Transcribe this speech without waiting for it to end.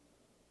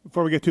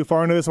Before we get too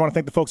far into this, I want to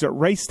thank the folks at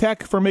Race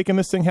Tech for making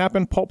this thing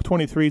happen. Pulp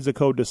 23 is the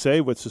code to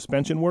save with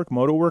suspension work,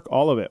 motor work,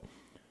 all of it. Do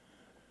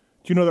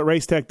you know that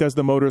Race Tech does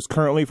the motors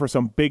currently for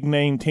some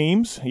big-name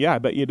teams? Yeah, I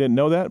bet you didn't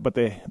know that, but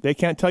they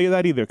can't tell you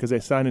that either because they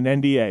signed an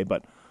NDA.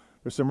 But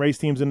there's some race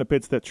teams in the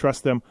pits that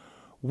trust them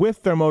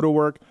with their motor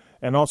work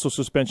and also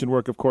suspension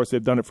work. Of course,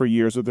 they've done it for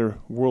years with their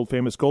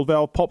world-famous Gold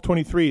Valve. Pulp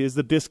 23 is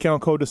the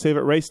discount code to save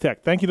at Race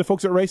Tech. Thank you to the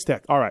folks at Race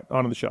Tech. All right,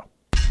 on to the show.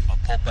 A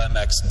Pulp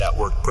MX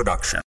Network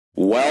production.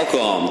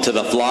 Welcome to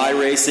the Fly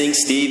Racing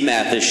Steve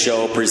Mathis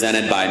Show,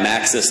 presented by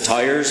Maxxis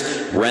Tires,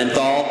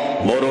 Renthal,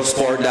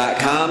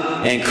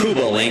 Motorsport.com, and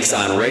Kuba Links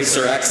on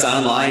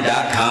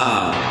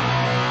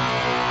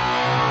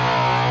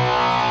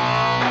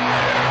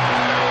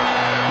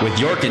RacerXOnline.com. With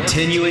your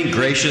continuing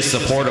gracious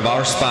support of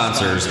our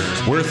sponsors,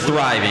 we're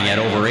thriving at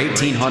over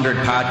 1,800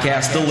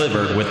 podcasts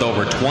delivered with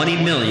over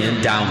 20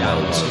 million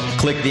downloads.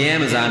 Click the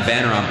Amazon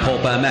banner on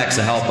Pulp MX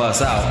to help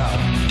us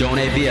out.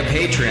 Donate via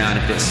Patreon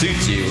if it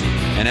suits you.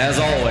 And as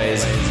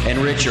always,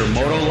 enrich your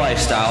moto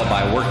lifestyle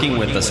by working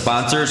with the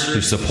sponsors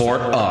who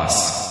support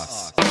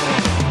us.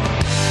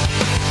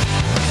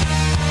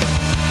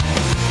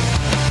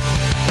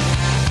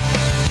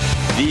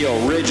 The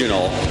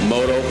original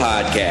Moto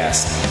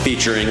Podcast,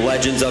 featuring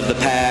legends of the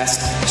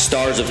past,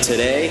 stars of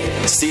today,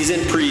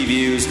 season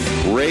previews,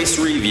 race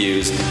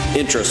reviews,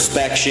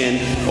 introspection,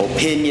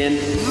 opinion,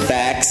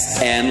 facts,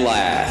 and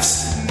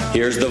laughs.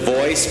 Here's the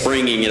voice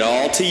bringing it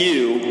all to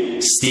you,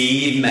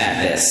 Steve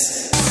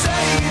Mathis. Say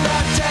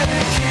that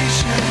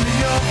dedication to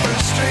your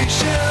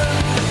frustration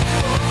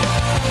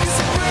is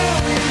the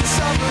brilliance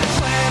of the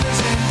planners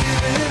and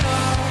giving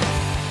up.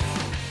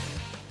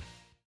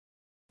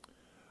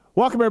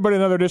 Welcome, everybody, to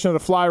another edition of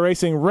the Fly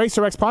Racing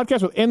Racer X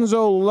podcast with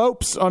Enzo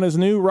Lopes on his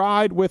new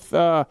ride with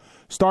Star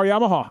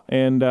Yamaha.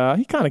 And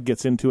he kind of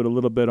gets into it a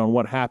little bit on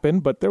what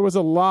happened, but there was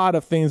a lot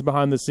of things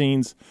behind the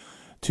scenes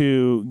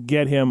to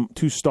get him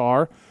to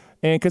Star.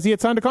 And because he had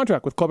signed a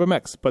contract with Club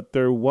MX, but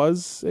there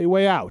was a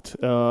way out.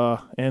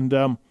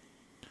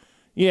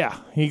 Yeah,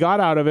 he got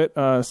out of it.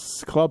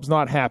 Club's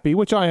not happy,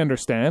 which I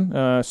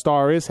understand.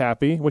 Star is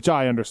happy, which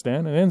I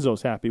understand. And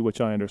Enzo's happy, which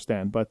I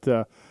understand. But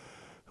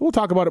we'll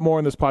talk about it more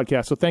in this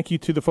podcast. So thank you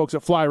to the folks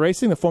at Fly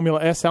Racing, the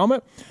Formula S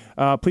helmet.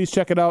 Please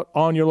check it out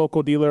on your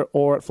local dealer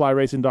or at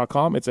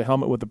flyracing.com. It's a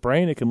helmet with a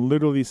brain. It can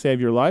literally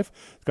save your life.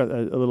 It's got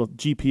a little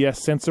GPS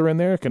sensor in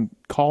there. It can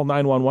call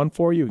 911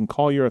 for you. You can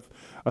call your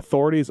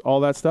authorities, all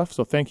that stuff.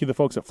 So thank you to the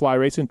folks at Fly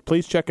Racing.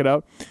 Please check it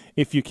out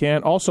if you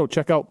can. Also,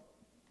 check out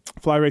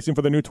Fly Racing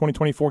for the new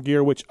 2024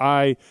 gear, which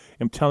I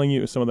am telling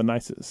you is some of the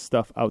nicest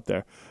stuff out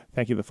there.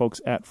 Thank you to the folks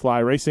at Fly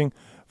Racing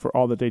for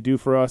all that they do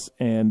for us,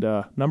 and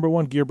number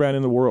one gear brand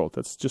in the world.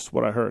 That's just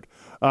what I heard.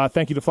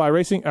 Thank you to Fly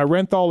Racing.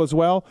 Renthal as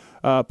well.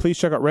 Please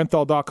check out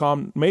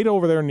renthal.com. Made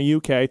over there in the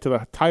UK to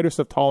the tightest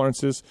of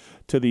tolerances,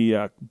 to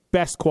the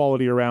best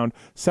quality around.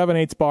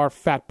 7/8 bar,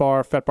 Fat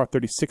Bar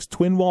 36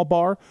 twin wall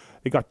bar.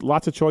 They got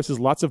lots of choices,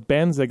 lots of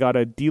bends. They got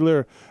a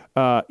dealer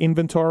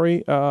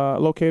inventory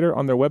locator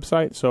on their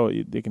website, so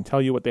they can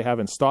tell you what they have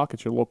in stock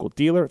at your local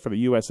dealer for the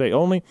USA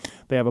only.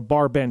 They have a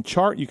bar bend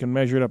chart. You can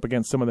measure it up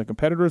against some of the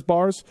competitors'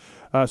 bars.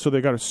 So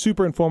they've got a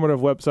super informative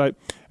website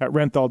at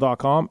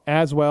renthal.com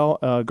as well.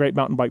 Great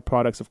mountain bike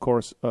products, of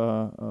course.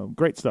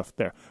 Great stuff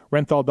there.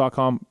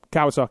 Renthal.com,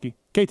 Kawasaki,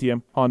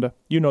 KTM, Honda.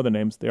 You know the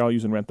names. They're all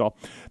using Renthal.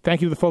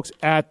 Thank you to the folks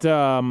at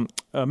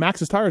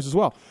Maxxis Tires as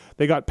well.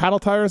 They got paddle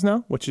tires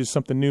now, which is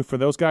something new for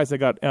those guys. They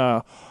got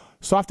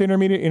soft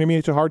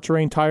intermediate to hard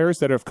terrain tires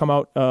that have come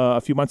out a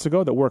few months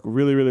ago that work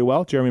really, really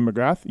well. Jeremy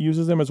McGrath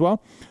uses them as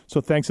well.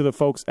 So thanks to the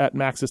folks at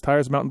Maxxis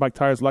Tires, mountain bike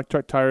tires,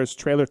 electric tires,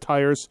 trailer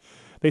tires.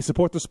 They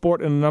support the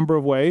sport in a number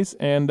of ways,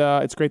 and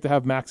it's great to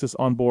have Maxxis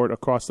on board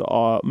across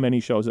the many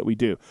shows that we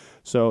do.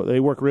 So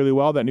they work really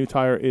well. That new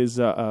tire is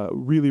a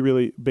really,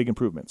 really big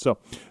improvement. So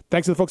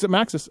thanks to the folks at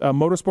Maxxis.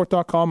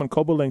 Motorsport.com and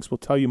Kobo Links will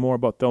tell you more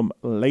about them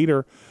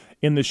later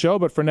in the show.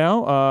 But for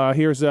now,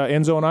 here's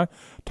Enzo and I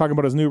talking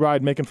about his new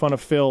ride, making fun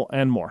of Phil,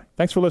 and more.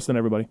 Thanks for listening,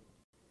 everybody.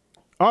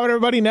 All right,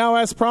 everybody. Now,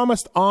 as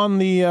promised, on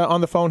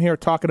the phone here,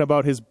 talking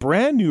about his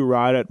brand new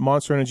ride at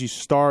Monster Energy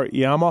Star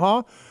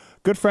Yamaha.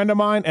 Good friend of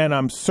mine, and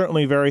I'm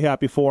certainly very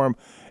happy for him.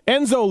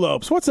 Enzo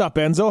Lopes. What's up,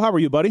 Enzo? How are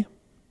you, buddy?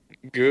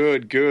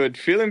 Good.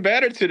 Feeling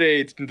better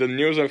today. The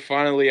news are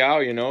finally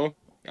out, you know.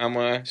 I'm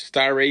a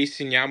Star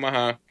Racing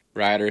Yamaha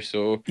rider,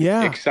 so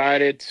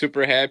excited,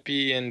 super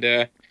happy, and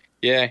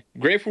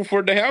grateful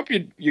for the help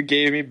you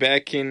gave me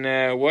back in,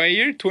 what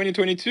year?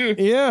 2022?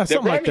 Yeah,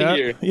 something like that.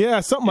 Here.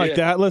 Yeah, something like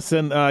that.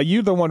 Listen,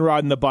 you're the one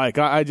riding the bike.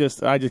 I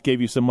just gave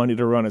you some money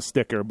to run a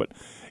sticker, but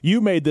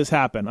you made this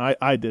happen.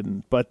 I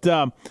didn't. But,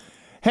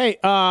 hey,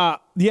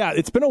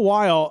 it's been a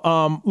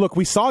while. Look,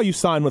 we saw you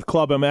sign with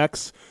Club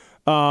MX.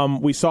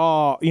 We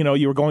saw,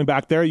 you were going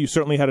back there. You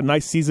certainly had a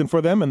nice season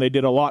for them, and they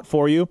did a lot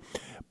for you.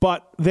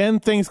 But then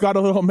things got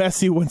a little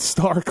messy when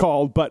Star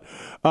called. But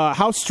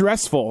how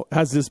stressful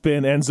has this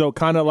been, Enzo,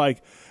 kind of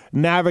like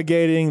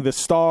navigating the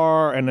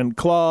Star and then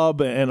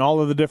Club and all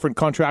of the different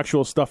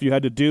contractual stuff you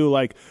had to do?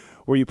 Like,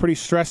 were you pretty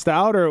stressed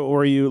out, or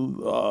were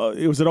you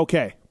was it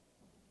okay?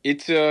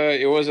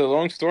 it was a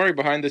long story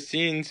behind the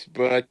scenes,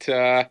 but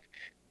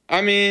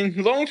I mean,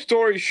 long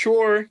story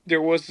short, I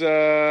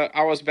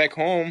was back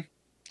home,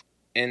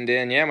 and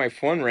then my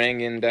phone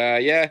rang, and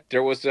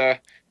there was a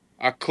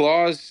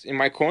clause in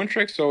my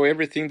contract, so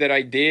everything that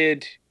I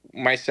did,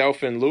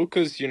 myself and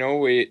Lucas,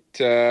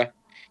 it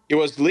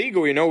was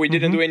legal, we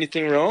didn't do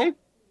anything wrong.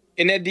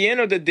 And at the end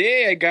of the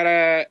day,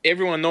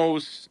 everyone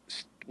knows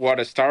what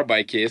a Star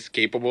bike is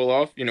capable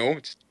of,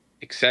 it's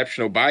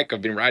exceptional bike.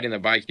 I've been riding the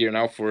bike here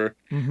now for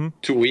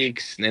 2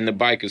 weeks, and the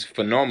bike is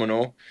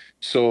phenomenal.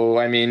 So,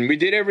 I mean, we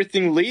did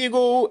everything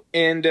legal,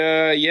 and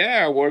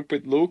I worked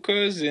with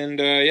Lucas, and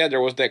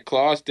there was that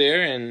clause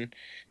there, and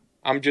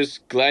I'm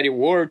just glad it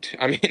worked.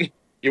 I mean,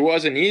 it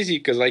wasn't easy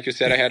because, like you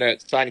said, I had a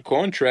signed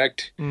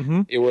contract.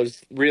 It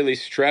was really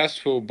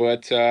stressful,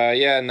 but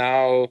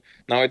now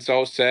it's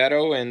all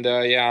settled, and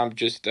I'm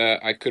just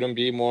I couldn't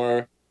be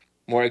more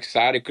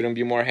excited, couldn't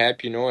be more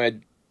happy.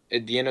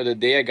 At the end of the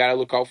day, I gotta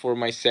look out for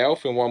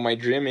myself and what my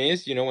dream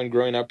is. When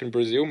growing up in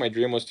Brazil, my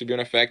dream was to be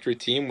on a factory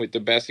team with the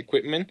best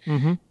equipment.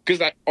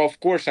 Because of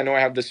course, I know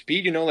I have the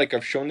speed. Like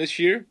I've shown this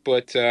year,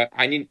 but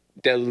I need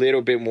that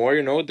little bit more.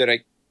 That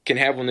I can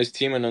have on this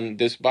team and on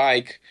this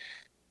bike.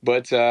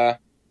 But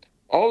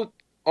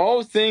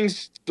all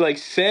things like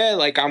said,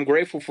 like I'm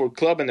grateful for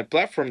club and the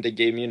platform they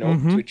gave me,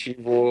 to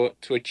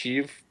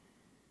achieve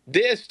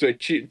this,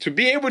 to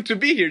be able to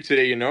be here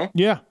today,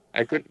 Yeah.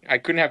 I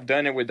couldn't have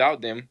done it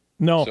without them.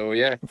 No. So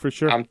yeah, for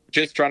sure. I'm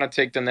just trying to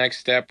take the next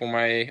step on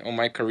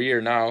my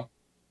career now.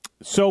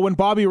 So when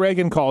Bobby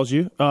Reagan calls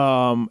you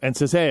and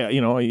says, "Hey,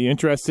 are you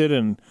interested?"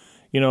 and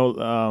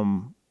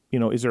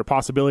is there a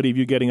possibility of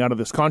you getting out of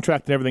this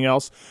contract and everything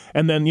else?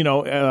 And then,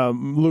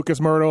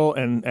 Lucas Myrtle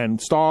and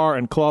Star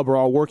and Club are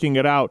all working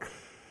it out.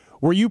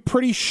 Were you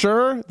pretty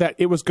sure that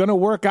it was going to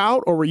work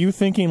out, or were you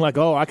thinking like,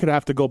 oh, I could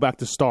have to go back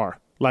to Star?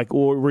 Like,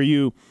 or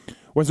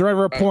was there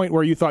ever a point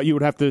where you thought you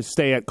would have to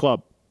stay at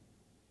Club?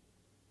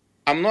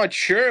 I'm not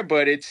sure,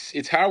 but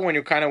it's hard when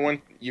you kind of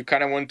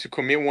want to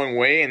commit one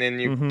way, and then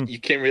you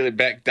can't really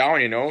back down,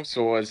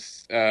 So it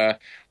was,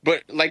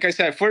 but like I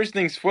said, first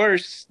things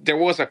first, there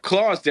was a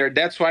clause there.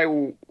 That's why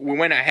we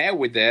went ahead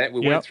with that.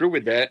 We went through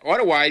with that.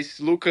 Otherwise,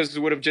 Lucas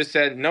would have just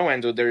said, "No,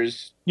 Enzo,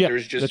 there's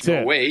just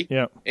no way,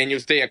 and you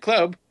stay at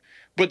Club."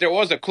 But there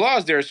was a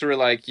clause there, so we're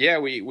like,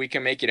 we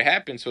can make it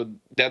happen. So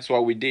that's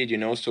what we did,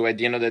 So at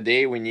the end of the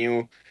day, we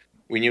knew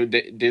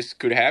that this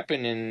could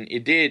happen, and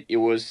it did. It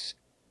was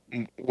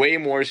way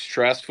more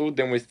stressful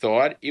than we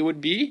thought it would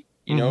be,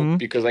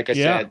 because like I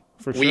said,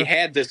 we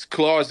had this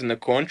clause in the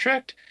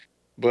contract,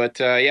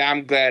 but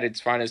I'm glad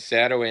it's finally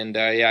settled, and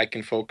I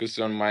can focus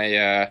on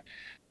my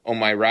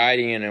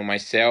riding and on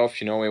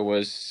myself. It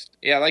was,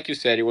 like you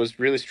said, it was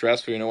really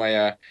stressful.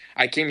 I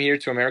came here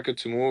to America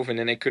to move, and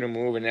then I couldn't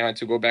move, and then I had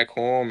to go back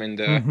home,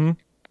 and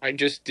I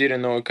just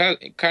didn't know,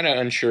 kind of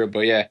unsure,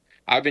 but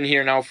I've been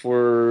here now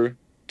for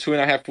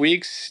 2.5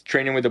 weeks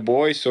training with the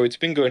boys, so it's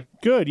been good.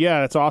 Good, yeah,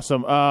 that's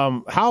awesome.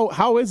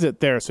 How is it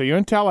there? So you're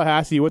in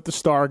Tallahassee with the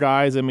Star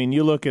guys. I mean,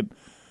 you look at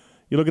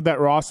that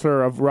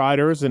roster of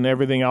riders and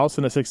everything else,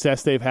 and the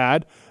success they've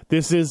had.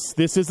 This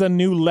is a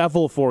new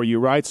level for you,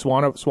 right?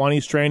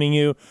 Swanee's training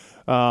you,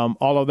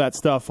 all of that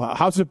stuff.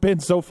 How's it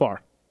been so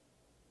far?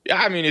 Yeah,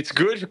 I mean, it's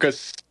good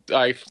because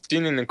I've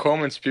seen in the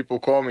comments people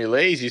call me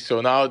lazy, so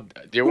now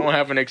they won't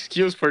have an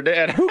excuse for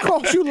that. Who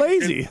calls you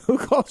lazy? Who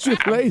calls you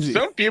lazy?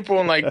 Some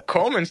people in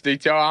comments, they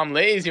tell I'm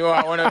lazy, or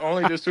I want to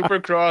only do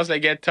Supercross, I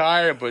get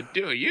tired. But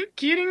dude, are you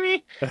kidding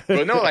me?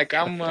 But no,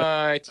 I'm.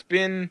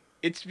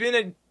 It's been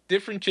a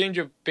different change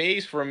of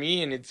pace for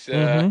me, and it's.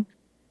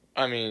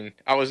 I mean,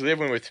 I was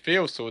living with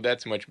Phil, so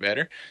that's much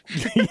better.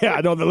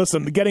 Yeah, no,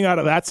 listen, getting out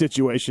of that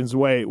situation's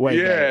way better.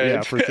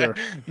 Yeah, for sure.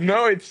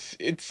 No, it's.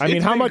 I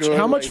mean, how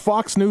much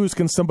Fox News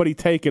can somebody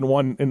take in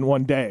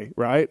one day,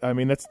 right? I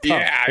mean, that's tough.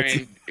 Yeah, I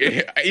mean,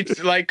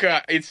 it's like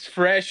it's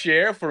fresh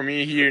air for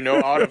me here.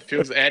 Out of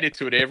Phil's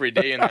attitude every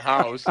day in the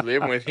house,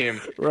 living with him.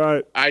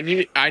 Right. I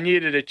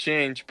needed a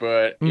change,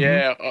 but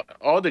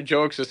all the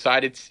jokes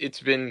aside,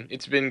 it's been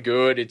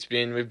good.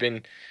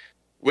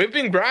 We've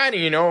been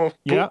grinding,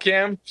 boot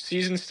camp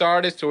season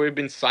started, so we've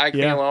been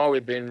cycling along.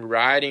 We've been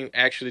riding.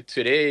 Actually,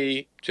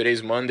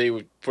 today's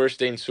Monday, first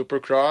day in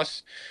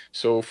Supercross.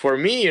 So for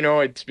me,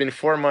 it's been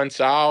 4 months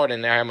out,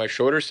 and I had my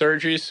shoulder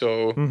surgery.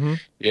 So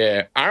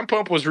arm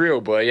pump was real,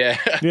 but it's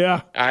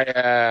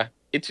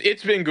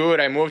been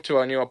good. I moved to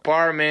a new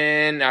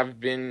apartment.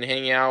 I've been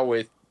hanging out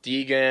with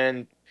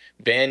Deegan,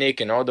 Bannick,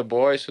 and all the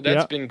boys. So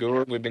that's been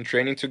good. We've been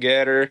training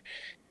together,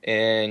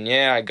 and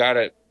I got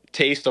a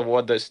taste of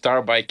what the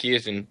Star bike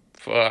is, and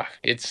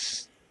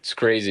it's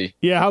crazy.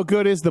 Yeah, how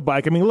good is the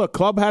bike? I mean, look,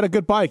 Club had a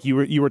good bike. You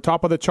were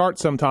top of the chart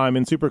sometime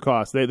in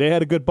Supercross. They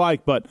had a good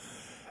bike, but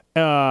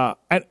and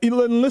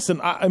listen,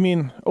 I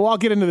mean, I'll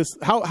get into this.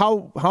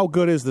 How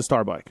good is the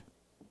Star bike?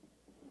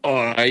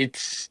 Oh,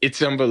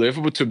 it's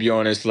unbelievable, to be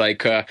honest.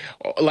 Like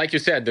you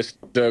said,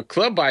 the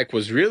Club bike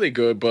was really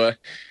good, but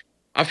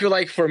I feel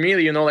like for me,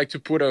 to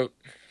put a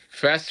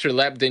faster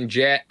lap than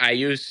Jet, I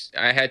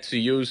had to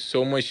use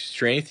so much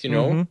strength,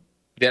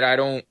 that I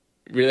don't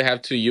really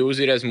have to use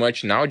it as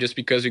much now, just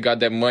because we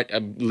got a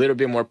little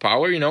bit more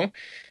power,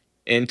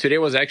 And today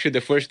was actually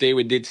the first day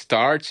we did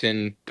starts,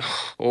 and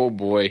oh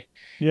boy,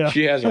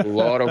 she has a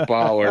lot of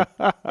power.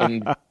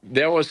 And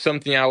that was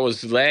something I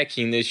was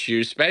lacking this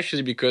year,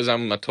 especially because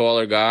I'm a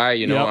taller guy,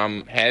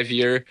 I'm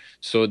heavier.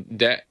 So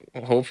that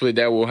hopefully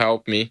that will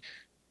help me.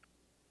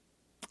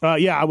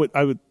 I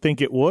would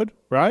think it would,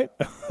 right?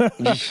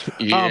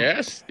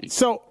 Yes.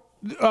 So,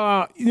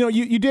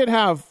 you did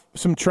have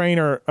some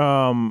trainer.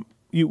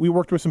 We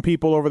worked with some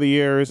people over the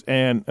years,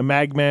 and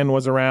Magman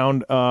was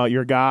around,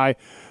 your guy,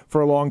 for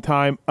a long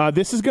time.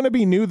 This is going to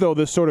be new, though,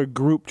 this sort of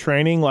group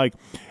training,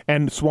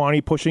 and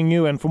Swanee pushing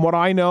you. And from what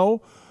I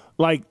know,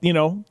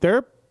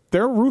 they're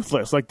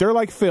ruthless. They're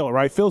like Phil,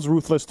 right? Phil's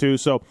ruthless too,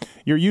 so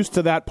you're used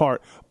to that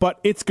part. But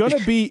it's going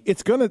to be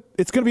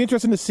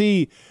interesting to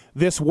see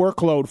this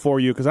workload for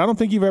you, because I don't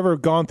think you've ever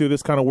gone through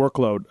this kind of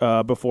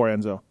workload before,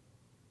 Enzo.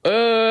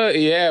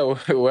 Yeah.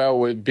 Well,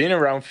 we've been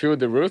around Phil,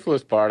 the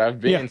ruthless part. I've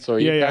been, so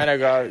you kind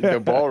of got the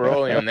ball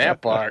rolling on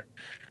that part.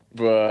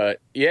 But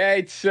yeah,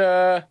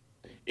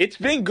 it's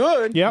been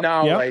good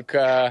now.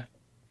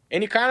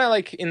 And you kind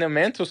of in the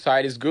mental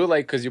side is good,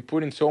 because you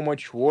put in so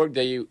much work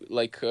that you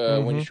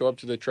when you show up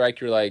to the track,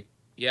 you're like,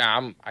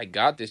 I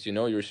got this.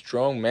 You're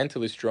strong,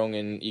 mentally strong,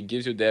 and it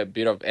gives you that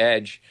bit of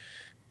edge.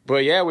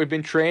 But yeah, we've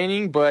been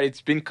training, but it's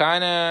been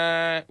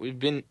we've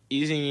been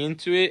easing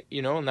into it,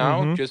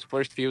 now, just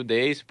first few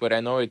days, but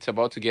I know it's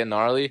about to get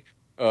gnarly.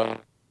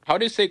 How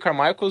do you say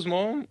Carmichael's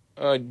mom?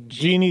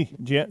 Jeannie.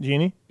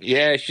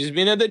 Yeah, she's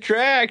been at the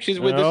track. She's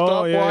with the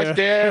stopwatch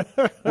there,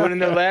 putting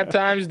the lap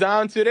times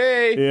down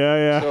today.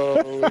 Yeah.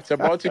 So it's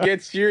about to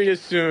get serious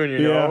soon,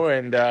 you know,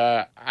 and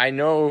I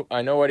know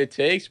what it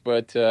takes,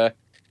 but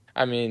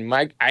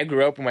I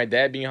grew up with my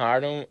dad being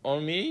hard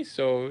on me,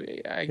 so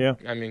I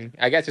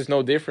guess it's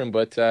no different.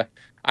 But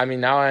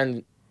now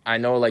I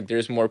know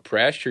there's more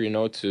pressure,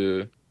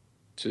 to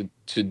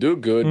do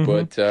good.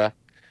 But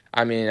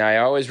I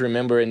always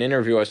remember an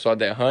interview I saw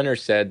that Hunter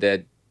said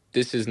that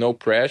this is no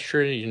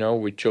pressure.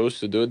 We chose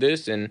to do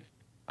this, and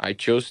I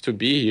chose to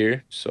be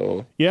here.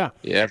 So yeah.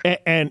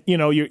 And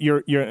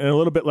you're in a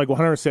little bit like what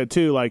Hunter said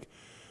too,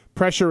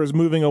 pressure is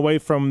moving away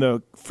from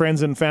the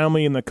friends and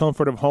family and the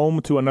comfort of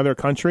home to another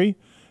country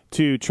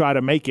to try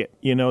to make it.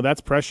 That's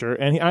pressure.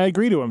 And I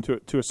agree to him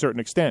to a certain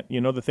extent.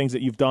 The things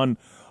that you've done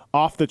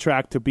off the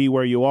track to be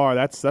where you are,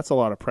 that's a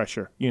lot of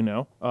pressure,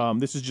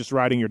 This is just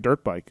riding your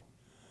dirt bike.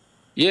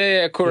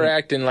 Yeah,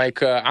 correct. And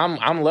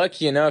I'm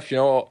lucky enough,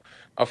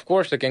 of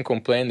course I can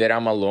complain that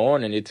I'm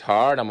alone and it's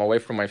hard. I'm away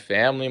from my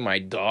family, my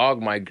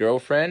dog, my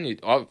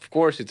girlfriend. Of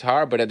course it's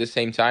hard, but at the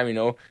same time,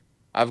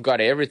 I've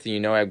got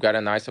everything, I've got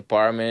a nice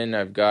apartment,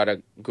 I've got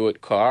a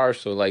good car,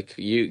 so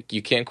you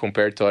can't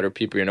compare to other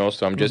people,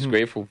 so I'm just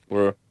grateful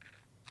for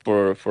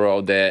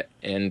all that.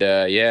 And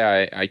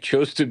I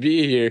chose to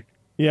be here.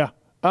 Yeah.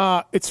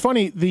 It's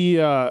funny,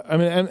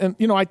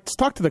 I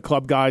talked to the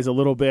club guys a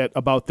little bit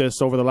about this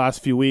over the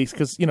last few weeks,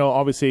 because,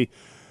 obviously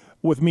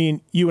with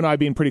you and I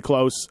being pretty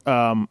close,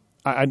 I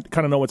kind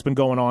of know what's been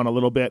going on a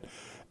little bit,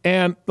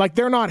 and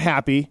they're not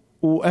happy,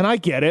 and I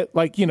get it.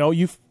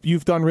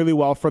 You've done really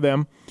well for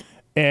them.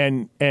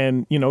 And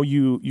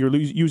you're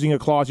using a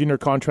clause in your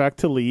contract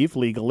to leave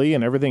legally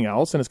and everything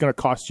else, and it's going to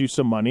cost you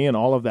some money and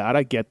all of that.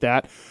 I get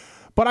that.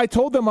 But I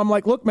told them, I'm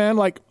like, look, man,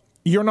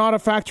 you're not a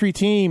factory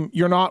team.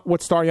 You're not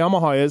what Star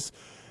Yamaha is.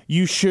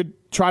 You should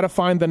try to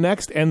find the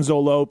next Enzo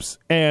Lopes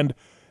and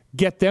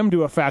get them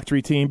to a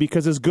factory team,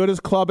 because as good as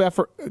Club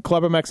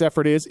MX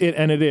effort is, it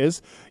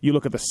is, you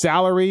look at the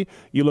salary,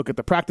 you look at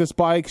the practice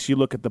bikes, you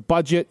look at the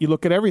budget, you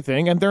look at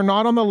everything, and they're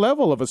not on the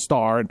level of a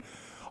Star. And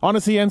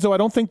honestly, Enzo, I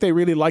don't think they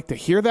really like to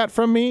hear that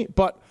from me,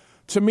 but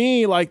to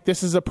me,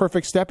 this is a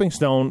perfect stepping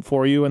stone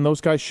for you, and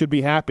those guys should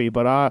be happy.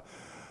 But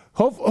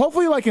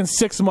hopefully, in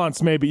 6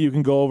 months, maybe you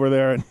can go over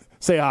there and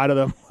say hi to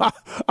them.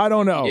 I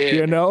don't know,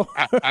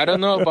 I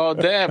don't know about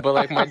that,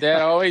 but my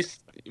dad always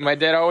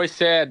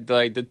said,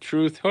 the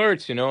truth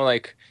hurts,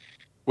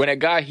 when I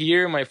got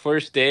here, my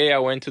first day, I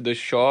went to the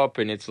shop,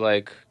 and it's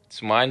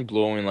it's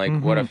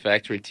mind-blowing, what a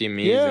factory team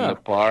is, and the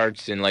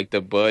parts, and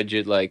the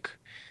budget,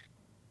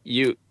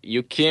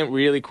 You can't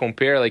really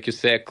compare, like you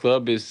said.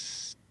 Club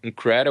is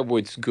incredible,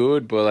 it's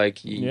good,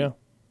 but you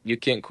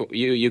can't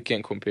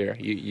compare.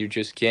 You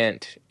just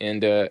can't,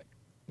 and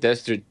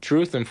that's the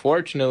truth,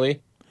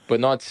 unfortunately. But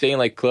not saying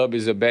Club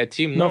is a bad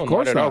team. No, of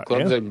course not at all. not.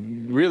 Club's a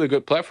really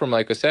good platform,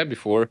 like I said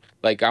before.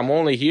 I'm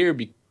only here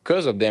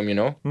because of them.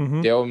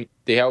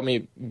 They helped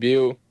me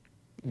build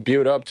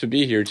up to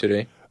be here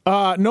today.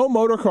 No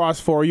motocross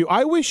for you.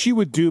 I wish you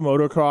would do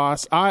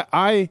motocross.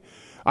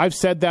 I've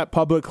said that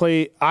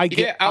publicly. I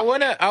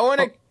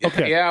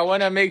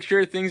wanna make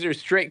sure things are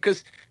straight,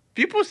 because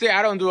people say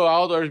I don't do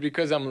outdoors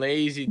because I'm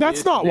lazy.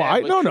 That's not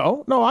why.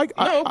 No.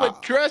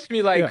 But trust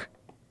me,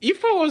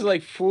 if I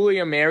was fully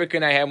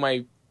American, I have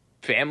my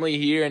family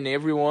here and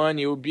everyone,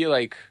 it would be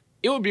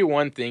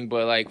one thing.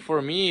 But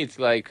for me, it's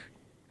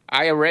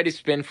I already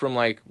spent from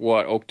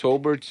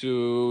October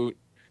to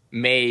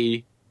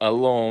May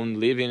alone,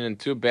 living in a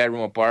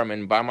 2-bedroom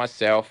apartment by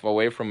myself,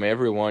 away from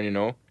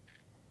everyone,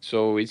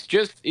 So it's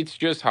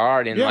just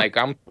hard. And like,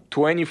 I'm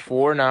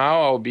 24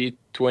 now. I'll be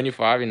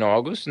 25 in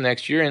August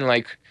next year. And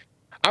like,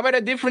 I'm at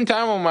a different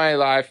time of my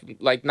life.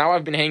 Like, now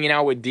I've been hanging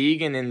out with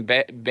Deegan and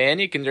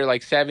Bannick, and they're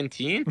like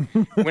 17.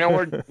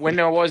 when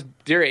I was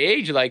their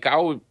age, like, I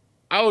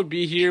would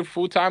be here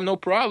full time, no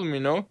problem, you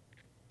know.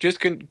 Just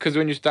because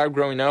when you start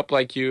growing up,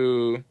 like,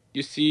 you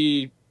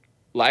see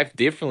life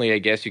differently, I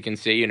guess you can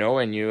say, you know,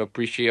 and you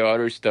appreciate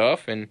other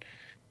stuff. And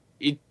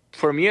it,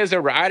 for me as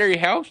a rider, it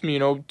helps me, you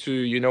know, to,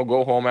 you know,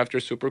 go home after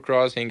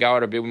Supercross, hang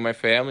out a bit with my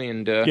family,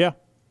 and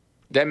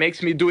that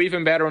makes me do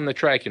even better on the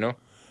track, you know.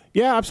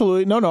 Yeah,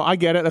 absolutely. No, I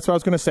get it. That's what I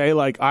was going to say.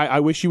 Like, I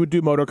wish you would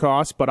do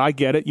motocross, but I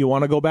get it. You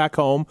want to go back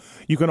home.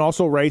 You can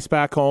also race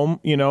back home,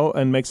 you know,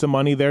 and make some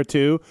money there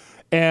too.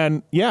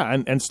 And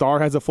yeah, and Star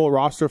has a full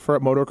roster for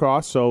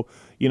motocross, so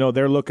you know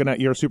they're looking at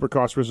your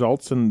Supercross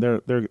results, and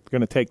they're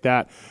going to take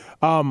that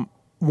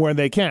where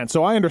they can.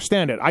 So I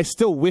understand it. I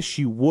still wish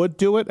you would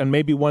do it, and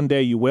maybe one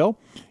day you will.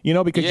 You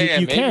know, because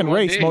you can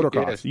race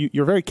motocross. Yes.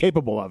 You're very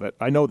capable of it.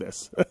 I know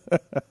this.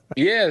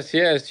 Yes.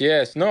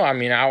 No, I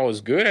mean, I was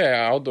good at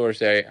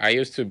outdoors. I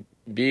used to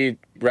be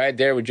right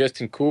there with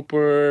Justin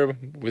Cooper,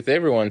 with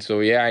everyone. So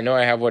yeah, I know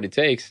I have what it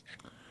takes.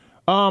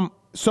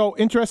 So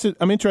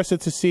I'm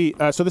interested to see.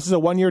 So this is a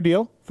 1-year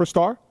deal for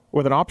Star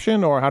with an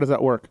option, or how does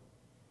that work?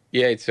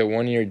 Yeah, it's a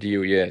 1-year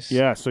deal. Yes.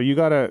 Yeah. So you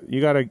gotta,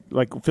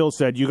 like Phil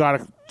said, you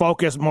gotta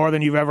focus more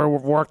than you've ever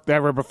worked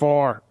ever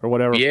before, or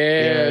whatever.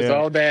 Yes,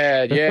 all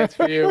that. Yes,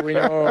 Phil, we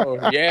know.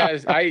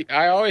 Yes,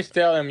 I always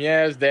tell him,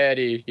 yes,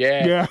 Daddy.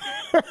 Yeah.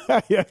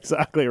 Yeah,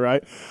 exactly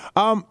right.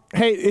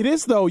 Hey, it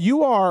is though.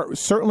 You are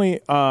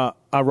certainly a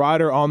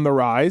rider on the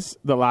rise.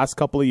 The last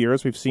couple of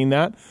years, we've seen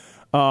that.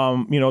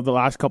 You know, the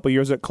last couple of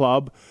years at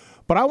club,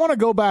 but I want to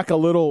go back a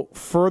little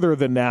further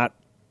than that.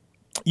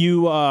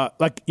 You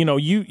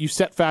you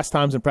set fast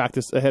times in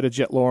practice ahead of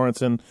Jet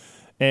Lawrence,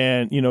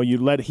 and you know, you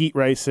led heat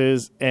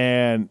races,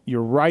 and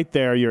you're right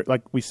there. You're,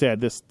 like we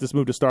said, this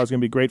move to Star is going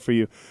to be great for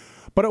you.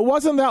 But it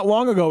wasn't that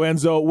long ago,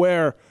 Enzo,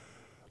 where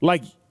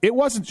like it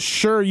wasn't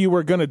sure you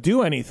were going to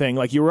do anything.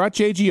 Like, you were at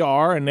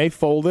JGR and they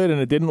folded and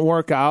it didn't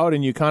work out,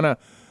 and you kind of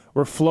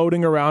were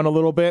floating around a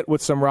little bit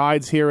with some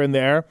rides here and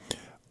there.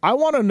 I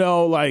want to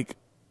know, like,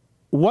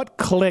 what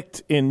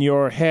clicked in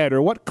your head,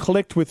 or what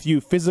clicked with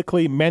you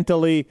physically,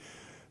 mentally,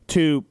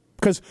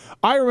 because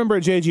I remember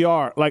at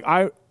JGR, like,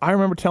 I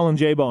remember telling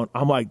J-Bone,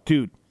 I'm like,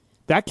 dude,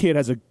 that kid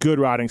has a good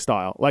riding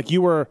style. Like,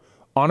 you were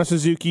on a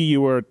Suzuki,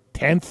 you were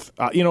 10th,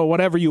 you know,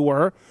 whatever you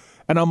were.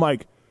 And I'm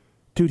like,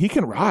 dude, he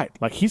can ride.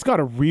 Like, he's got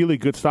a really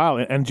good style.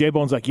 And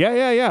J-Bone's like,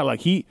 yeah.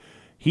 Like, he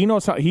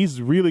knows how, he's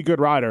a really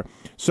good rider.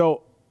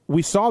 So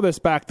we saw this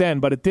back then,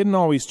 but it didn't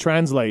always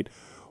translate.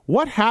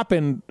 What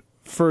happened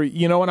for,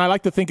 you know, and I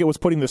like to think it was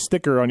putting the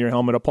sticker on your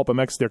helmet, a Pulp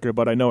MX sticker,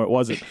 but I know it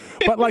wasn't.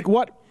 But like,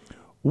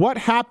 what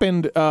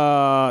happened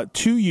to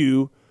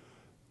you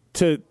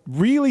to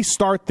really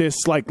start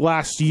this, like,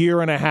 last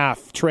year and a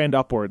half trend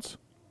upwards?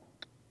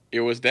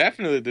 It was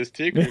definitely the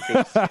sticker.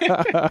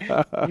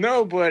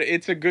 No, but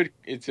it's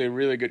a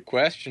really good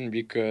question,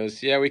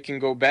 because yeah, we can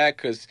go back,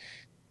 because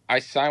I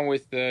signed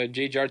with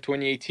JGR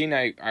 2018.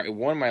 I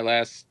won my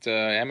last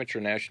amateur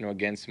national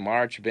against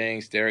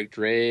Marchbanks, Derek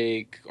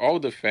Drake, all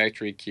the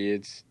factory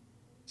kids,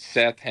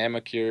 Seth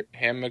Hammaker,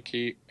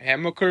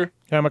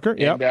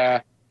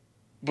 yeah.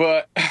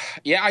 But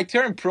yeah, I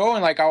turned pro,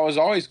 and like, I was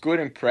always good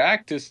in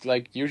practice,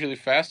 like usually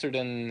faster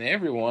than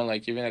everyone,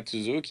 like even at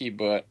Suzuki,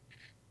 but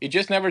it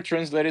just never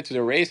translated to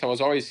the race. I was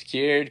always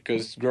scared,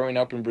 because growing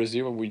up in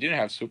Brazil, we didn't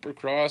have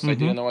Supercross. Mm-hmm. I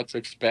didn't know what to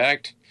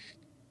expect.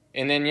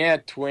 And then,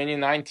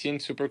 2019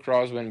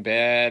 Supercross went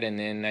bad, and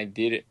then I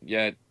didn't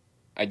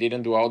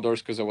do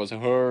outdoors because I was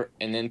hurt.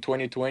 And then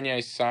 2020,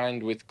 I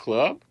signed with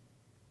Club.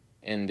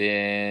 And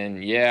then,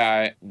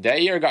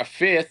 that year I got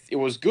 5th. It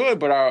was good,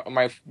 but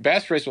my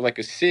best race was like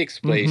a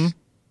 6th place. Mm-hmm.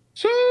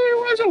 So it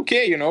was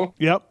okay, you know?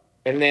 Yep.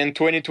 And then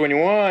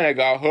 2021, I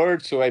got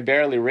hurt, so I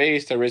barely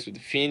raced. I raced with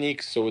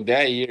Phoenix, so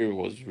that year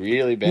was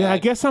really bad. Yeah, I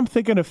guess I'm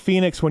thinking of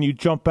Phoenix when you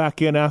jump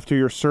back in after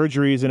your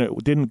surgeries and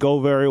it didn't go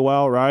very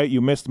well, right?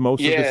 You missed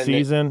most of the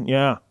season.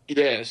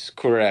 Yes,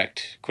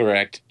 correct.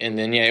 And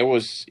then it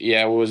was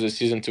a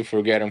season to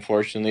forget,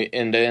 unfortunately.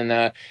 And then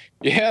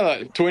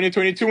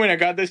 2022, when I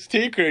got the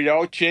sticker, it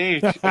all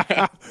changed.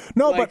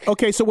 No, but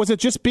okay, so was it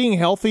just being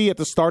healthy at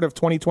the start of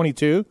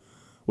 2022?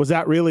 Was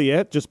that really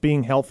it? Just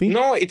being healthy?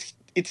 No,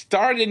 it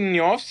started in the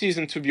off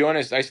season, to be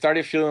honest. I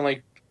started feeling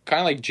like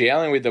kind of like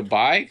gelling with the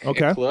bike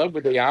at club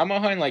with the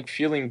Yamaha, and like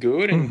feeling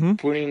good and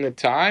putting in the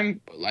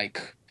time,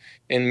 like,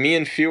 and me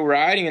and Phil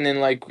riding. And then,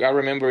 like, I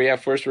remember,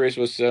 first race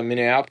was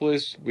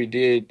Minneapolis.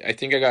 I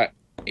think I got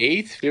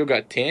 8th, Phil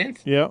got 10th.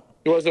 Yeah.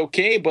 It was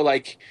okay, but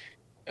like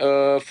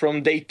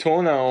from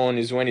Daytona on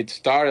is when it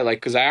started, like,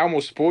 because I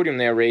almost podiumed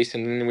that race,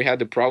 and then we had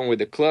the problem with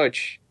the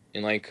clutch,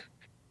 and like,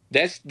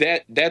 that's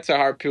a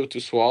hard pill to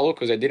swallow,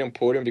 because I didn't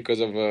podium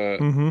because of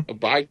a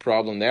bike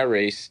problem that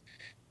race.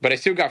 But I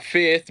still got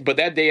 5th. But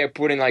that day I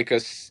put in like I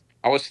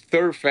was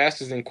 3rd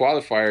fastest in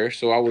qualifier,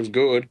 so I was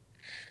good.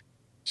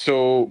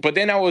 So, but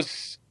then I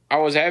was I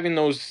was having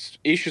those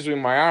issues with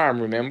my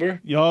arm, remember?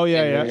 Oh,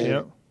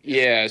 yeah.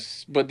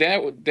 Yes, but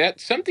that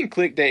something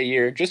clicked that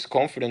year, just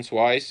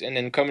confidence-wise, and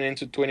then coming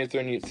into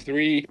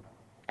 2023,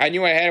 I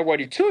knew I had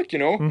what it took,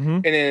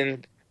 and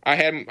then I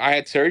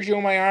had surgery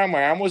on my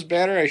arm was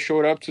better, I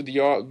showed up to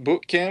the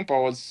boot camp, I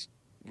was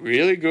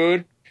really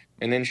good,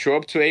 and then show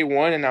up to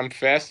A1, and I'm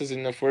fastest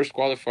in the first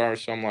qualifier,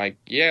 so I'm like,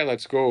 yeah,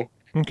 let's go,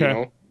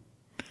 Okay.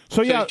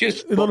 So yeah,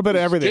 just a little bit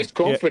of everything. Just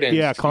confidence.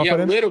 Yeah, confidence.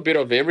 Yeah, a little bit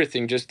of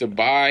everything. Just the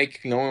bike,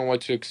 knowing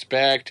what to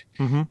expect,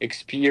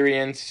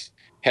 experience,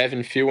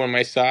 having Phil on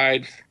my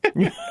side.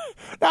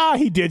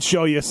 He did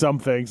show you some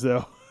things,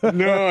 though.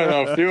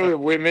 No, Phil,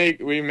 we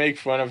make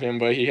fun of him,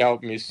 but he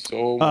helped me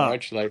so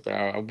much. Like,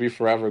 I'll be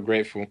forever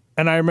grateful.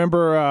 And I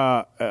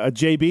remember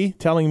JB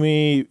telling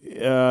me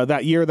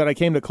that year that I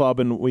came to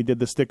club and we did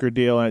the sticker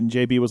deal, and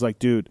JB was like,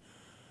 dude,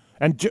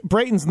 and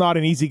Brayton's not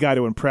an easy guy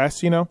to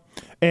impress,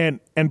 and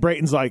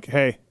Brayton's like,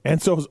 hey,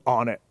 Enzo's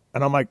on it.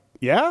 And I'm like,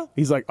 yeah?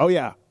 He's like, oh,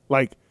 yeah.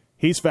 Like,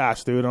 he's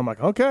fast, dude. And I'm like,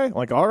 okay.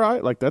 Like, all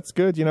right. Like, that's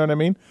good. You know what I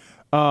mean?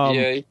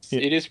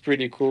 It is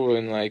pretty cool.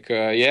 And, like,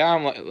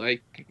 I'm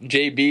like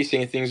JB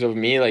saying things of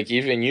me. Like,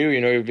 even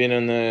you've been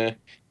in the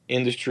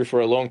industry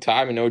for a long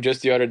time.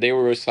 Just the other day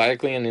we were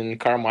cycling, and then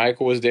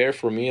Carmichael was there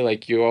for me.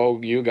 Like,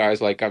 you guys,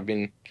 like, I've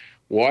been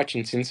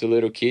watching since a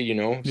little kid,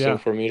 Yeah. So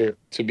for me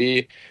to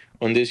be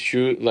on this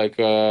shoe, like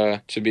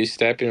to be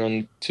stepping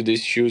on to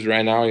these shoes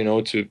right now,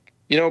 to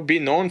be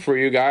known for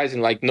you guys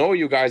and like know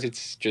you guys,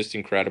 it's just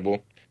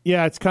incredible.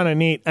 Yeah, it's kind of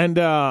neat. And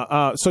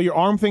so your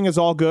arm thing is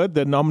all good,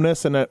 the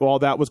numbness and all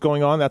that was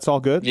going on, that's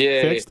all good?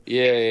 Yeah, fixed?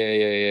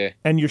 Yeah.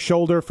 And your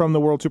shoulder from the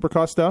World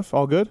Supercross stuff,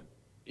 all good?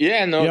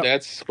 Yeah, no,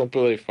 That's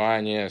completely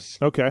fine, yes.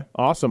 Okay,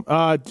 awesome.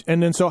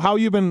 And then so how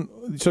you've been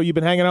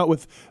hanging out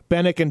with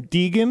Bennick and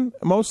Deegan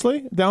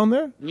mostly down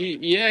there?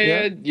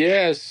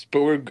 Yes.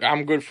 But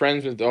I'm good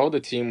friends with all the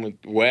team, with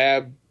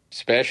Webb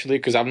especially,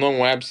 because I've known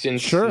Webb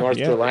since North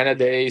Carolina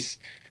days.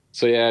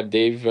 So yeah,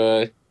 they've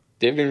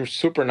been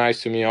super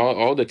nice to me,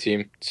 all the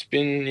team. It's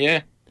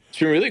been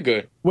really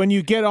good. When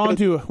you get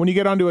onto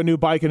a new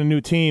bike and a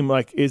new team,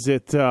 like, is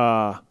it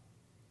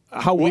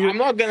how weird? I'm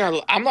not gonna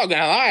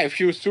lie. I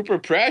feel super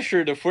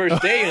pressure the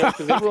first day,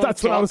 because everyone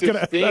that's what I was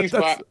gonna. Things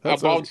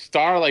about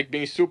Star like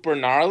being super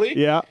gnarly.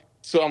 Yeah.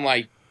 So I'm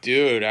like,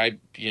 dude, I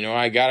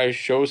gotta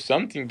show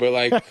something. But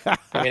like,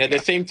 I mean, at the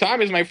same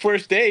time, it's my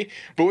first day.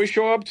 But we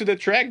show up to the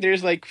track.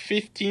 There's like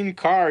 15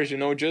 cars,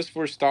 just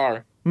for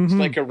Star. It's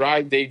like a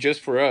ride day just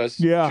for us.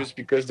 Yeah. Just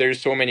because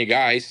there's so many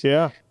guys.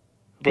 Yeah.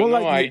 But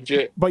well, like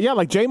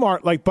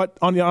J-Mart, like, but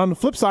on the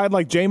flip side,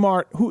 like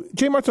J-Mart's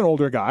an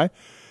older guy.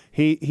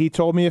 He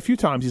told me a few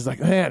times, he's like,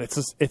 man,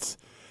 it's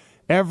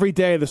every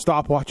day the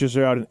stopwatches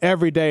are out, and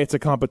every day it's a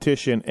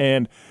competition,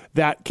 and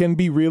that can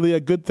be really a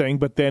good thing.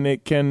 But then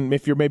it can,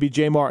 if you're maybe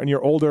J-Mart and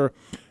you're older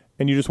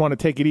and you just want to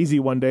take it easy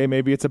one day,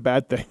 maybe it's a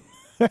bad thing.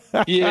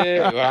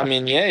 Yeah, I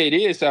mean, yeah, it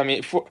is. I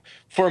mean,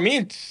 for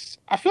me,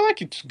 I feel like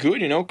it's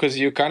good, because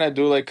you kind of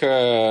do like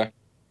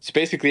it's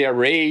basically a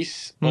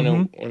race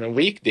on a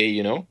weekday,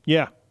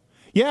 Yeah.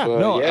 Yeah,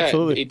 but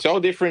absolutely. It's all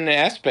different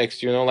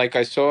aspects, Like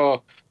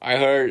I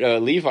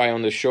heard Levi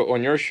on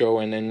your show,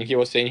 and then he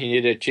was saying he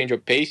needed a change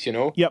of pace,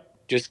 Yep.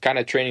 Just kind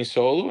of training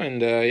solo,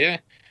 and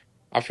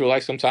I feel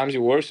like sometimes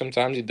it works,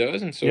 sometimes it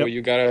doesn't. So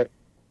you gotta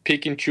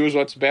pick and choose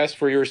what's best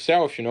for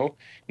yourself, And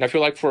I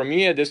feel like for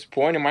me at this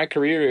point in my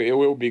career, it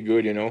will be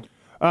good,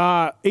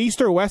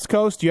 East or West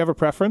Coast? Do you have a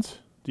preference?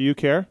 Do you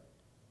care?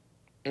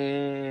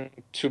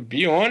 To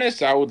be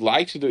honest, I would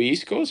like to do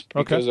East Coast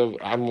because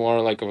I'm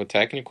more like of a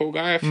technical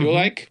guy, I feel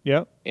like.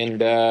 Yeah.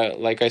 And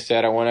like I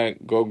said, I want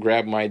to go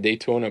grab my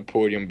Daytona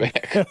podium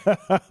back.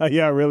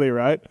 Yeah, really,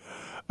 right?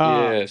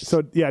 Yes.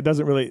 So, yeah, it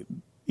doesn't really...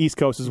 East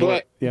Coast is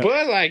what... Yeah.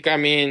 But, like, I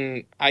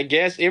mean, I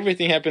guess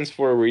everything happens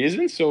for a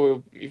reason,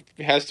 so if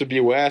it has to be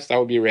West,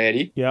 I'll be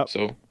ready. Yeah.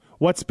 So...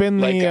 What's been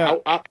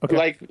the...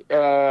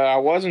 I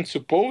wasn't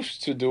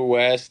supposed to do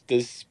West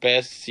this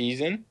past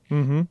season,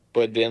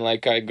 but then,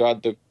 like, I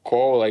got the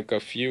call, like, a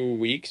few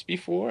weeks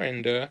before,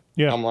 and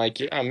I'm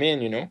like, yeah, I'm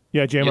in,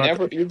 Yeah,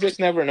 J-Mark... You just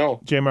never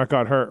know. J-Mark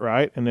got hurt,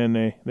 right? And then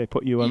they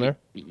put you in there?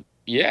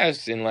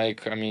 Yes, and,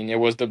 like, I mean, it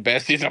was the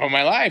best season of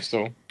my life,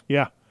 so...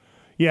 Yeah.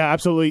 Yeah,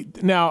 absolutely.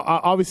 Now,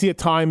 obviously, at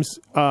times,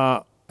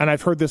 and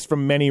I've heard this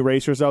from many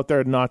racers out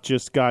there, not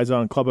just guys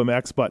on Club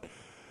MX, but...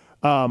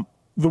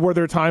 were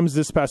there times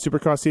this past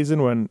Supercross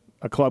season when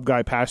a club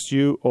guy passed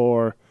you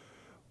or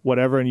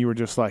whatever, and you were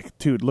just like,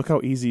 dude, look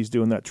how easy he's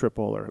doing that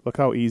triple, or look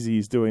how easy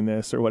he's doing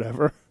this, or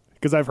whatever?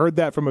 Because I've heard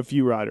that from a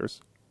few riders.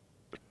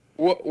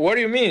 What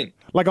do you mean?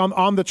 Like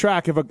on the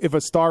track, if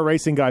a Star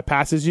Racing guy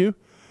passes you,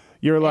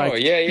 you're like,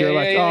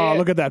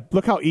 look at that,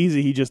 look how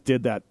easy he just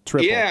did that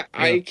triple. Yeah,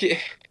 I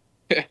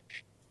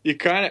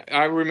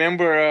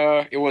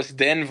remember it was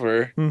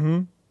Denver.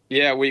 Mm-hmm.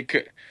 Yeah, we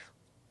could.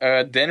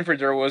 Denver,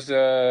 there was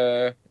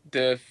the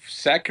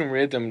second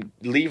rhythm,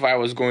 Levi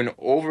was going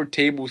over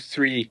table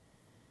 3.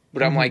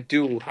 But I'm like,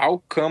 dude,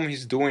 how come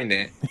he's doing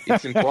that?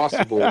 It's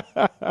impossible.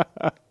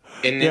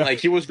 And then, like,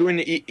 he was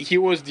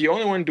the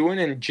only one doing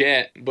it in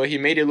Jet, but he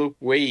made it look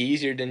way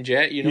easier than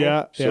Jet,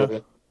 Yeah,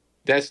 So,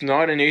 that's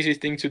not an easy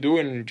thing to do,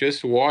 and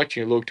just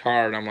watching it looked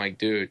hard. I'm like,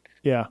 dude.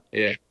 Yeah.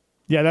 Yeah.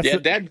 Yeah, that's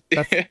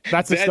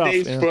that stuff, day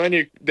is yeah.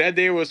 funny. That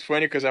day was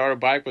funny because our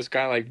bike was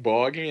kind of like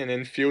bogging, and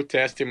then Phil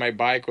tested my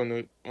bike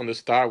on the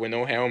start with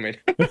no helmet.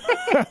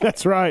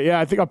 That's right.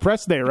 Yeah, I think on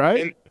press day,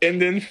 right?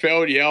 and then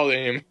Phil yelled at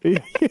him.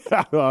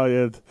 Yeah. Oh,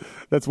 yeah.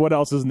 That's what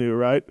else is new,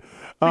 right?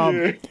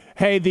 Yeah.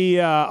 Hey,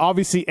 the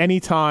obviously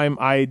anytime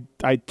I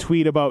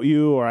tweet about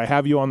you or I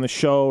have you on the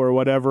show or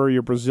whatever,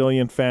 your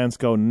Brazilian fans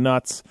go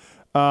nuts.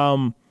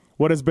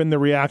 What has been the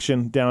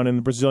reaction down in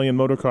the Brazilian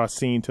motocross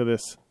scene to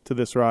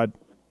this ride?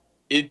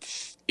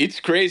 It's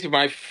crazy.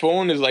 My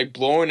phone is like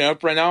blowing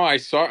up right now. I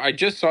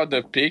just saw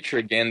the picture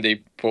again.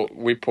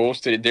 We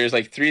posted it. There's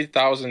like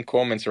 3,000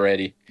 comments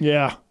already.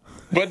 Yeah.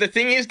 But the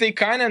thing is, they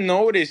kind of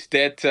noticed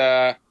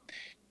that,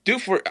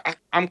 dude.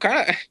 I'm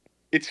kind of.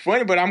 It's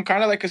funny, but I'm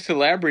kind of like a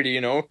celebrity,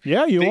 you know.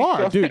 Yeah, you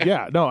are, dude.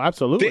 Yeah, no,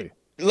 absolutely.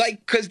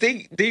 Because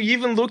they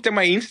even looked at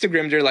my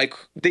Instagram. They're like,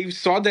 they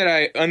saw that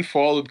I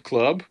unfollowed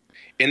Club,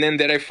 and then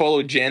that I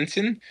followed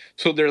Jensen.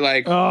 So they're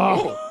like,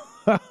 oh.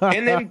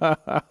 and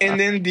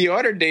then the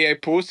other day I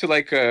posted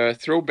like a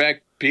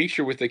throwback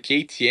picture with a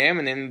KTM,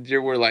 and then they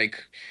were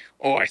like,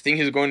 oh, I think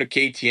he's going to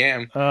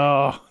KTM.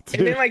 Oh, dude.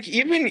 And then like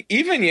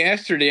even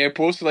yesterday I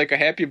posted like a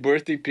happy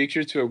birthday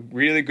picture to a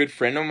really good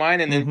friend of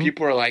mine, and then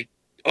people are like,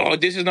 oh,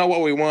 this is not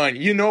what we want.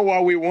 You know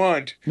what we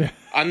want.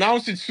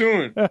 Announce it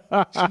soon.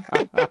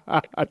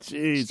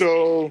 Jeez.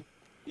 So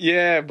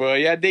yeah,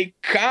 but yeah, they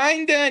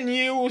kinda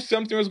knew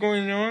something was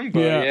going on, but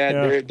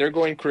yeah. They're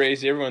going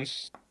crazy.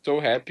 Everyone's so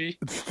happy.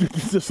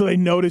 So they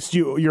noticed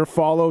your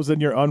follows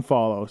and your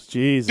unfollows.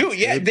 Jeez, dude.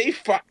 Yeah,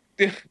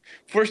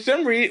 for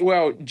some reason.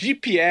 Well,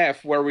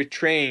 GPF, where we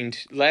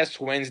trained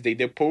last Wednesday,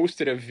 they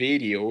posted a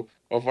video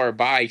of our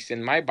bikes,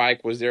 and my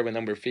bike was there with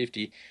number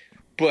 50.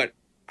 But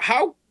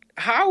how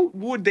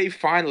would they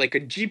find like a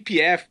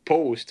GPF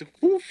post?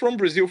 Who from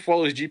Brazil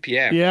follows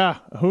GPF? Yeah,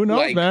 who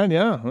knows, man?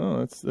 Yeah,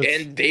 that's...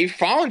 And they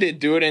found it,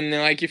 dude. And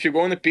like, if you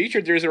go in the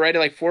picture, there's already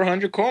like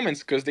 400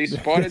 comments because they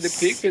spotted the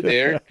picture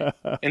there,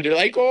 and they're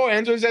like, "Oh,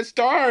 Enzo's at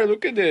Star.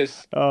 Look at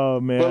this." Oh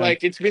man! But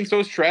like, it's been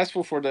so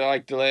stressful for the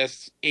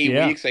last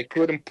 8 weeks. I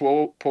couldn't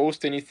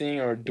post anything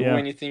or do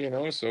anything, you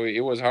know. So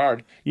it was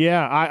hard.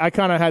 Yeah, I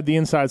kind of had the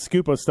inside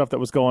scoop of stuff that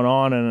was going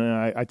on,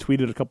 and I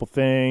tweeted a couple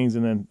things,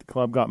 and then the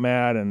club got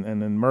mad, and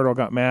then Myrtle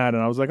got mad,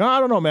 and I was like, oh,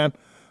 I don't know, man.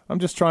 I'm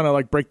just trying to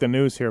like break the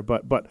news here,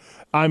 but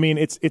I mean,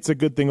 it's a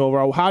good thing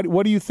overall.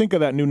 What do you think of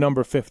that new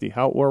number 50?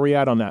 Where are we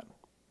at on that?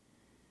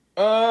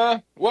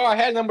 Well, I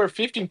had number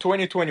 50 in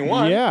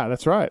 2021. Yeah,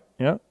 that's right.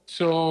 Yeah.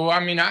 So I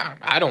mean,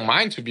 I don't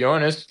mind, to be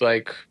honest.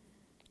 Like,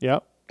 yeah.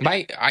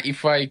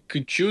 If I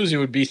could choose, it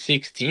would be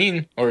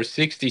 16 or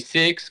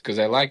 66 because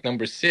I like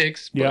number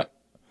 6. But, yeah.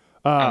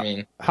 I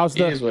mean, it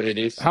is what it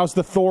is. How's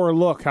the Thor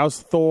look?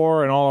 How's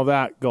Thor and all of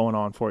that going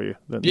on for you?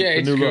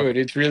 It's good. Look?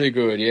 It's really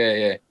good.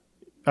 Yeah.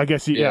 I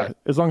guess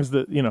as long as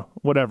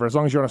whatever. As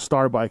long as you're on a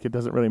Star bike, it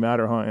doesn't really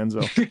matter, huh,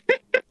 Enzo?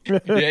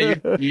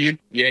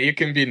 you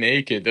can be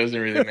naked. Doesn't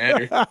really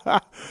matter.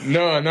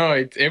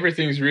 No.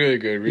 Everything's really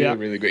good.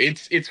 Really good.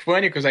 It's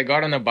funny because I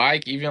got on a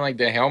bike. Even like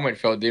the helmet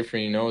felt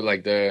different. You know,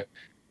 like the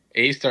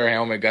A-Star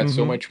helmet got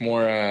so much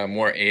more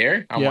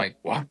air. I'm like,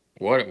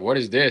 what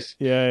is this?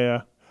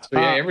 Yeah. So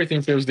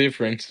everything feels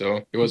different.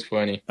 So it was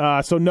funny.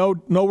 So no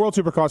World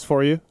Supercross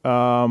for you.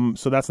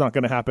 So that's not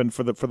going to happen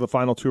for the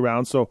final 2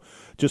 rounds. So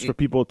just for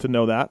people to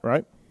know that,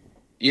 right?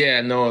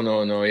 Yeah,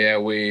 no. Yeah,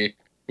 we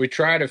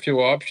tried a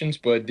few options,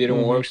 but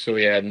didn't work. So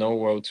no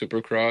World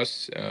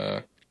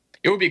Supercross.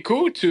 It would be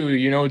cool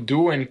to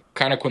do and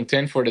kind of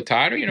contend for the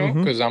title,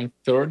 because I'm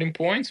third in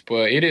points.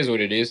 But it is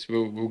what it is.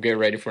 We'll get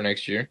ready for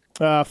next year.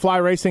 Fly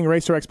Racing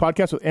Racer X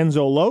podcast with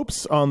Enzo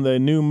Lopes on the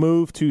new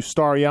move to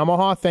Star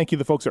Yamaha. Thank you to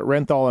the folks at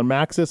Renthal and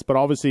Maxxis, but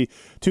obviously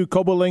to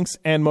Kobolinks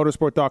and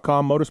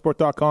Motorsport.com.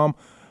 Motorsport.com,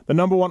 the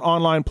number one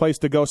online place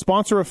to go.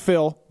 Sponsor of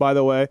Phil, by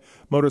the way,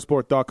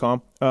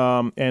 Motorsport.com.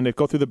 And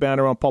go through the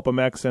banner on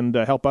PulpMX and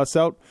help us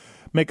out.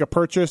 Make a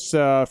purchase,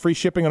 free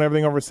shipping on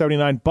everything over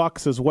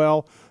 $79 as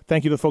well.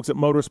 Thank you to the folks at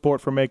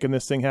Motorsport for making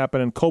this thing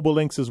happen. And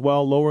Kobolinks as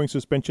well, lowering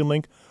suspension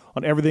link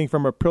on everything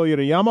from Aprilia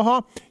to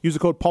Yamaha. Use the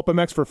code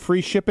PulpMX for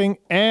free shipping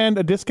and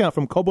a discount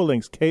from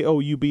Kobolinks,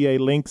 KOUBA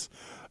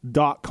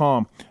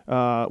links.com,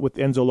 with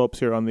Enzo Lopes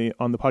here on the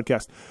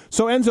podcast.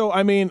 So Enzo,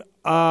 I mean,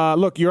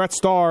 look, you're at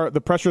Star,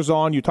 the pressure's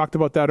on. You talked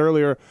about that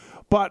earlier.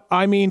 But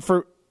I mean,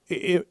 for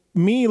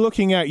me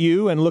looking at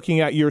you and looking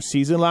at your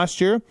season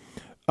last year,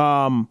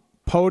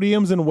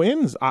 podiums and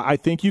wins, I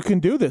think you can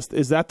do this.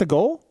 Is that the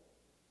goal?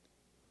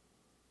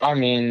 I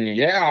mean,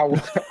 yeah,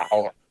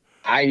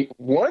 I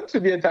want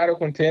to be a title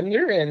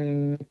contender,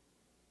 and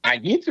I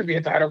need to be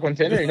a title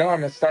contender.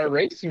 I'm a Star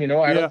Racing.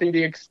 I don't think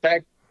they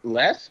expect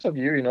less of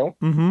you.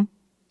 Mm-hmm.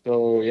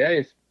 So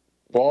if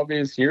Bob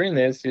is hearing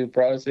this, he'll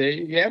probably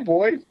say, "Yeah,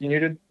 boy, you need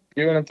to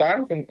be on the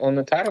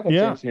title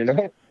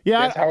contention."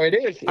 Yeah, that's how it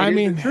is. I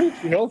mean, the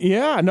truth,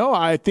 Yeah, no,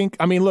 I think.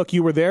 I mean, look,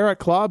 you were there at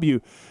Club.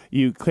 You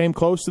came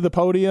close to the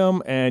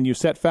podium, and you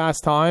set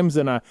fast times,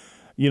 and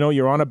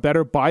you're on a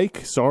better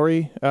bike.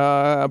 Sorry,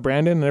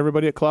 Brandon and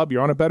everybody at club,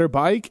 you're on a better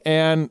bike.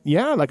 And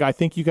yeah, like I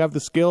think you have the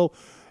skill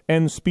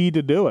and speed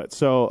to do it.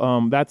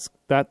 So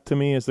that to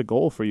me is the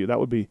goal for you. That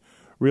would be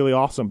really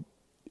awesome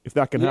if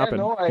that can happen.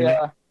 No,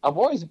 I've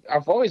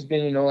always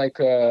been, like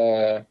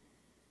a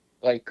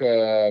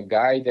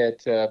guy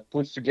that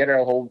puts together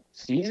a whole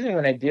season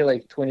when I did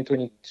like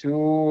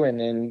 2022 and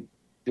then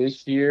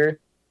this year.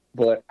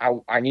 But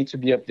I need to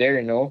be up there,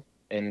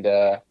 and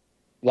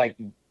like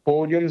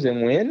podiums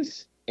and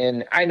wins.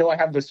 And I know I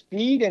have the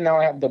speed, and now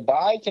I have the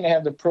bike, and I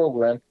have the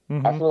program.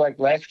 Mm-hmm. I feel like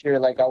last year,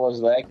 like I was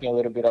lacking a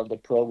little bit of the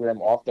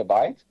program off the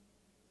bike.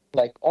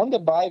 Like on the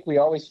bike, we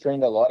always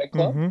trained a lot at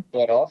club,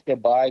 but off the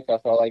bike, I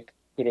felt like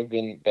could have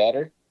been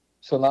better.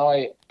 So now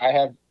I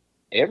have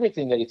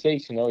everything that it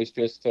takes.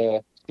 It's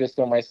just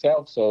on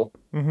myself. So.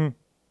 Mm-hmm.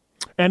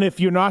 And if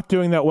you're not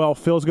doing that well,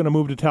 Phil's going to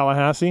move to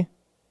Tallahassee.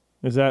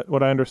 Is that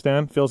what I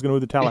understand? Phil's going to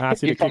move to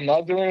Tallahassee. If I'm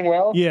not doing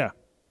well, yeah,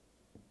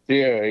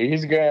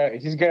 he's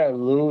gonna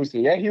lose.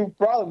 Yeah, he'll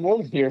probably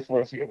move here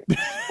for a few.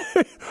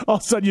 All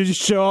of a sudden, you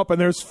just show up and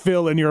there's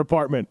Phil in your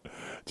apartment,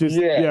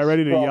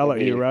 ready to yell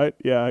at you, right?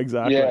 Yeah,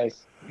 exactly.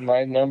 Yes,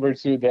 my number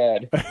 2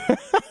 dad.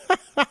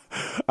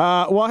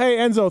 Well, hey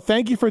Enzo,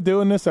 thank you for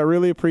doing this. I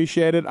really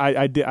appreciate it.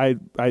 I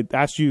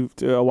asked you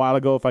a while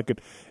ago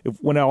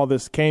when all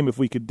this came, if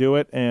we could do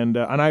it, and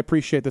I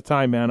appreciate the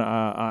time, man.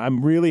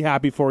 I'm really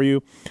happy for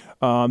you.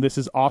 This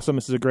is awesome.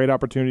 This is a great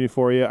opportunity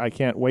for you. I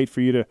can't wait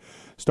for you to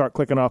start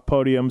clicking off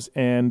podiums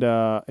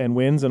and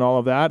wins and all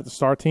of that. The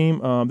Star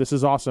team. This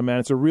is awesome, man.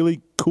 It's a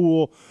really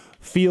cool,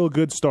 feel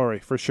good story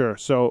for sure.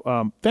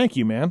 So thank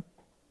you, man.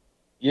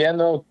 Yeah,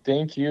 no,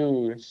 thank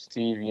you,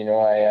 Steve.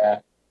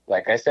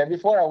 Like I said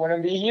before, I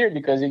wouldn't be here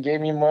because you gave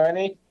me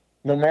money.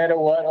 No matter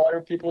what other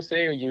people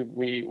say,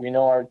 we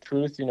know our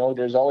truth.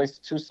 There's always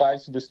 2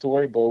 sides to the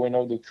story, but we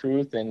know the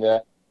truth. And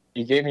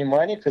you gave me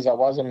money because I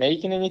wasn't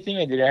making anything.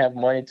 I didn't have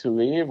money to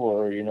live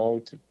or,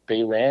 to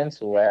pay rent,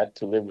 so I had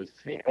to live with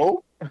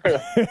Phil.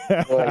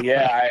 But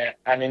yeah,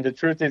 I mean, the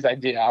truth is I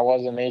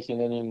wasn't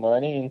making any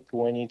money in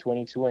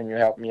 2022, and you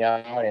helped me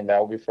out, and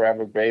I'll be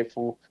forever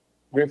grateful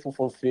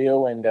for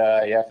Phil and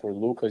for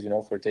Lucas,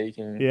 for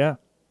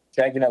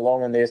tagging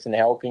along on this and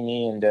helping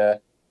me and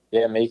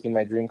making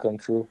my dream come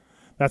true.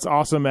 That's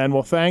awesome, man.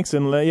 Well, thanks,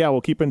 and we'll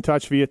keep in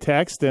touch via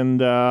text. And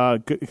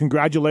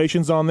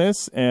congratulations on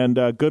this, and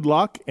good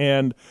luck.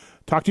 And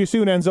talk to you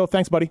soon, Enzo.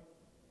 Thanks, buddy.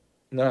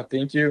 No,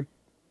 thank you.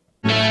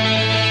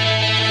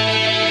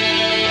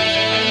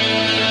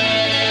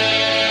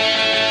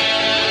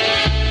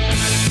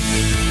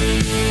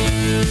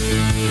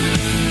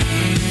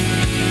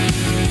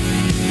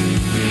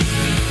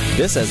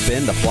 This has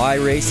been the Fly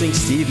Racing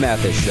Steve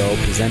Mathis Show,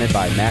 presented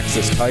by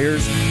Maxxis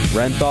Tires,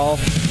 Renthal,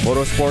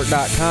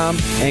 Motorsport.com,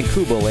 and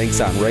Kuba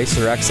Links on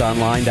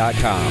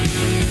RacerXOnline.com.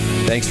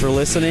 Thanks for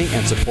listening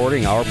and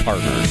supporting our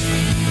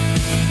partners.